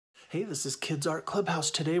Hey, this is Kids Art Clubhouse.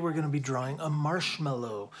 Today we're going to be drawing a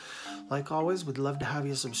marshmallow. Like always, we'd love to have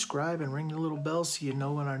you subscribe and ring the little bell so you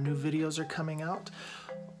know when our new videos are coming out.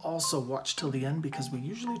 Also, watch till the end because we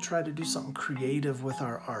usually try to do something creative with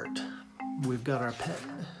our art. We've got our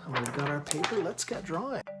pen and we've got our paper. Let's get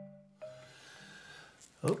drawing.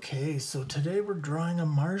 Okay, so today we're drawing a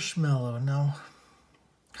marshmallow. Now,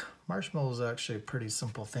 marshmallow is actually a pretty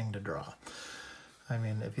simple thing to draw. I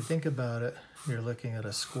mean, if you think about it, you're looking at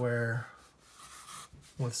a square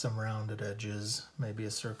with some rounded edges, maybe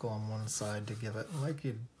a circle on one side to give it, like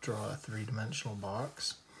you'd draw a three-dimensional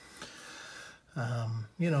box.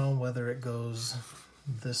 You know, whether it goes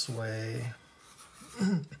this way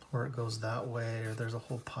or it goes that way, or there's a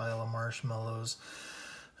whole pile of marshmallows,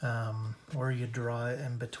 or you draw it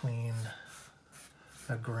in between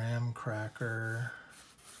a graham cracker,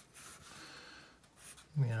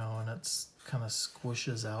 you know, and it's kind of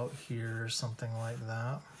squishes out here or something like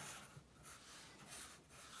that.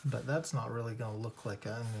 But that's not really going to look like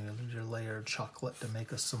a your layer of chocolate to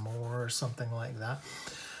make a s'more or something like that.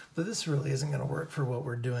 But this really isn't going to work for what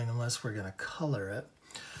we're doing unless we're going to color it.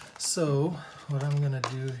 So what I'm going to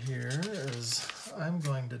do here is I'm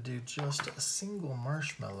going to do just a single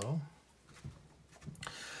marshmallow.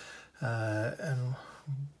 And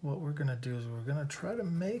what we're going to do is we're going to try to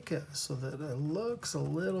make it so that it looks a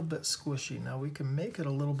little bit squishy. Now we can make it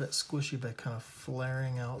a little bit squishy by kind of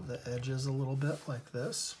flaring out the edges a little bit like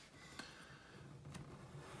this.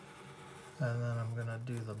 And then I'm going to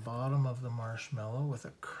do the bottom of the marshmallow with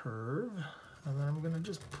a curve. And then I'm going to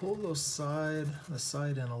just pull the side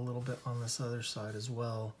in a little bit on this other side as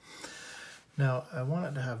well. Now I want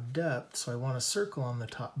it to have depth, so I want a circle on the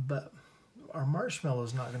top, but our marshmallow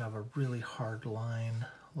is not going to have a really hard line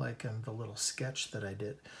like in the little sketch that I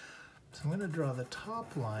did. So I'm going to draw the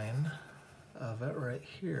top line of it right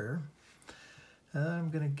here. And then I'm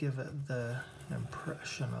going to give it the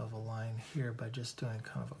impression of a line here by just doing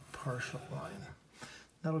kind of a partial line.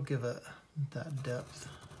 That'll give it that depth,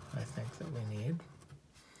 I think, that we need.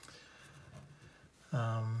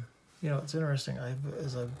 You know, it's interesting.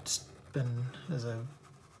 As I've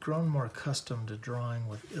grown more accustomed to drawing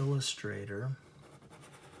with Illustrator,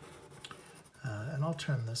 and I'll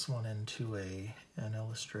turn this one into an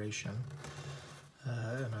illustration,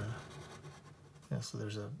 so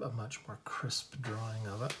there's a much more crisp drawing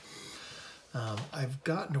of it. I've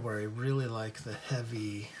gotten to where I really like the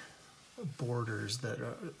heavy borders that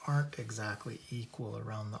aren't exactly equal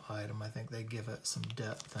around the item. I think they give it some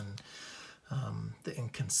depth, and the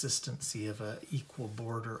inconsistency of an equal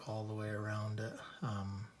border all the way around it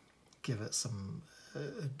give it some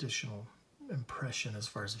additional impression as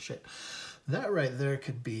far as the shape. That right there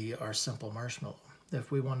could be our simple marshmallow. If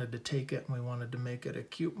we wanted to take it and we wanted to make it a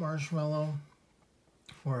cute marshmallow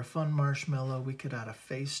or a fun marshmallow, we could add a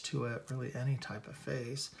face to it, really any type of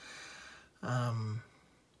face. Let's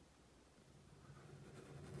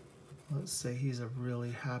say he's a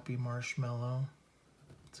really happy marshmallow.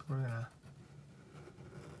 So we're gonna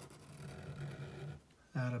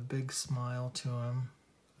add a big smile to him.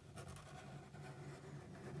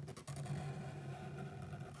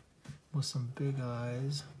 With some big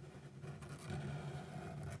eyes.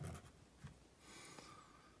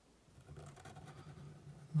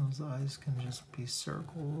 Those eyes can just be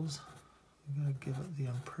circles. You gotta give it the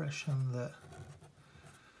impression that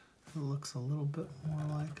it looks a little bit more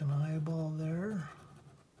like an eyeball there.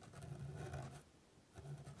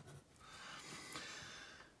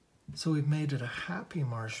 So we've made it a happy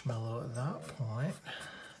marshmallow at that point.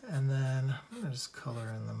 And then I'm gonna just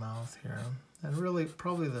color in the mouth here. And really,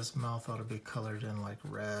 probably this mouth ought to be colored in like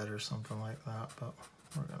red or something like that, but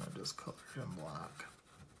we're gonna just color it in black.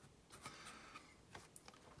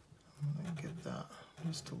 I'm gonna get that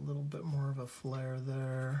just a little bit more of a flare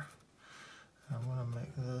there. I'm gonna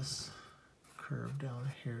make this curve down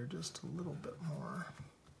here just a little bit more.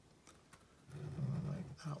 I'm gonna make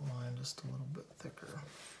that line just a little bit thicker.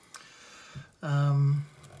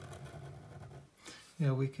 You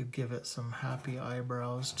know, we could give it some happy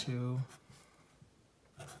eyebrows too.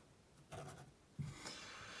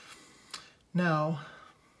 Now,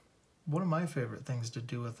 one of my favorite things to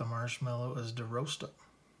do with a marshmallow is to roast it.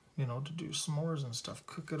 You know, to do s'mores and stuff,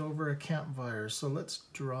 cook it over a campfire. So let's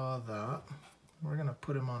draw that. We're gonna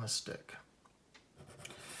put him on a stick.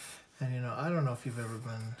 And you know, I don't know if you've ever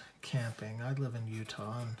been camping. I live in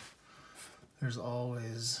Utah and there's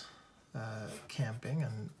always camping,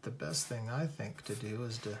 and the best thing I think to do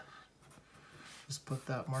is to just put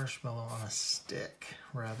that marshmallow on a stick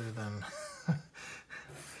rather than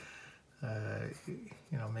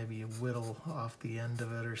you know, maybe you whittle off the end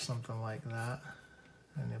of it or something like that.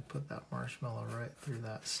 And you put that marshmallow right through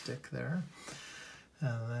that stick there.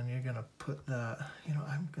 And then you're gonna put that, you know,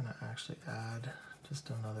 I'm gonna actually add just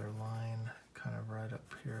another line kind of right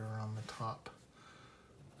up here around the top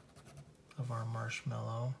of our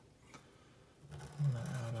marshmallow. I'm gonna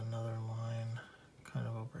add another line kind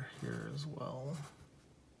of over here as well.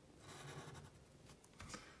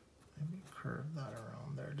 Maybe curve that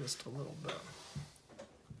around there just a little bit.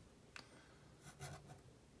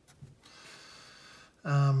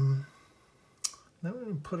 Then we're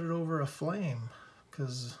going to put it over a flame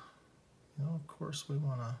because, you know, of course we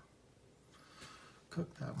want to cook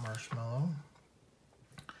that marshmallow.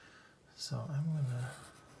 So I'm going to...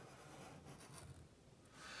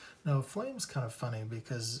 Now, flame's kind of funny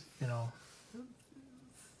because, you know,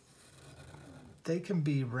 they can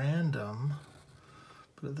be random,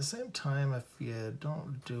 but at the same time, if you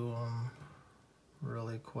don't do them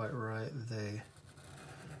really quite right, they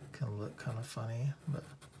can look kind of funny. But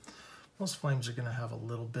most flames are going to have a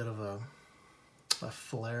little bit of a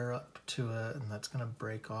flare up to it, and that's going to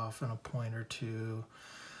break off in a point or two.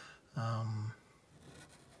 And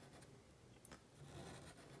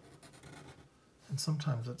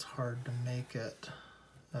sometimes it's hard to make it,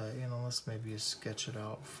 you know, unless maybe you sketch it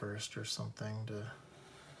out first or something to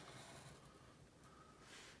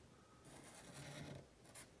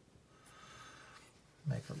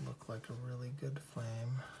make it look like a really good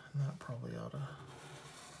flame. And that probably ought to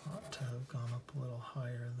have gone up a little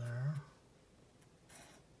higher there.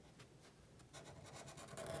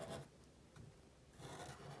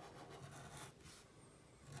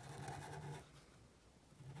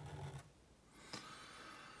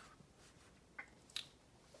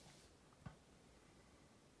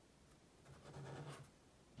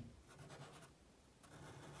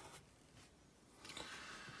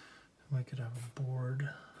 We could have a board,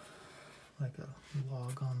 like a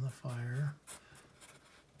log on the fire.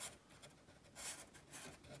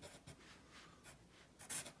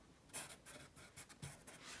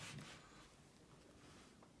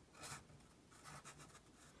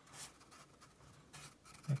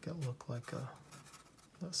 Make it look like a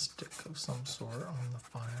stick of some sort on the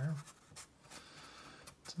fire.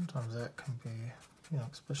 Sometimes that can be, you know,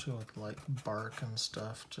 especially with like bark and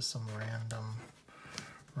stuff, just some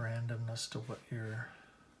randomness to what you're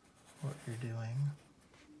doing.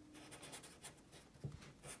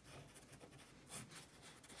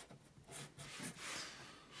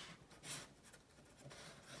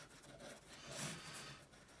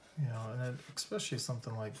 You know, and especially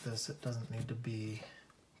something like this, it doesn't need to be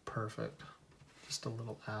perfect, just a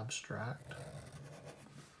little abstract.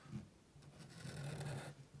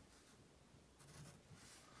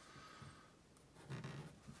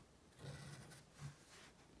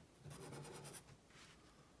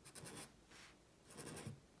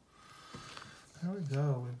 There we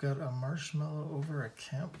go. We've got a marshmallow over a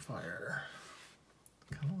campfire.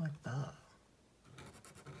 Kind of like that.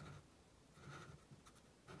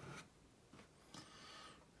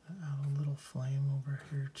 Add a little flame over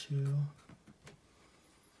here too.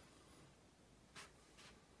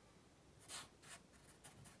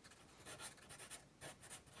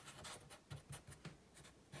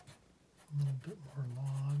 A little bit more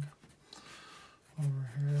log over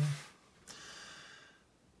here.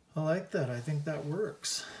 I like that. I think that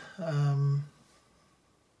works. Yeah,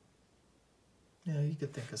 you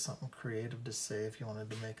could think of something creative to say if you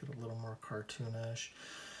wanted to make it a little more cartoonish.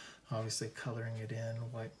 Obviously coloring it in,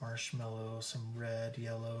 white marshmallow, some red,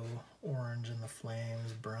 yellow, orange in the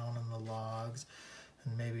flames, brown in the logs,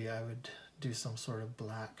 and maybe I would do some sort of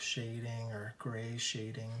black shading or gray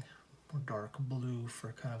shading or dark blue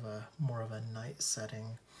for kind of a more of a night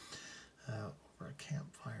setting over a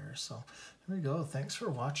campfire. So there we go. Thanks for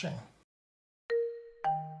watching.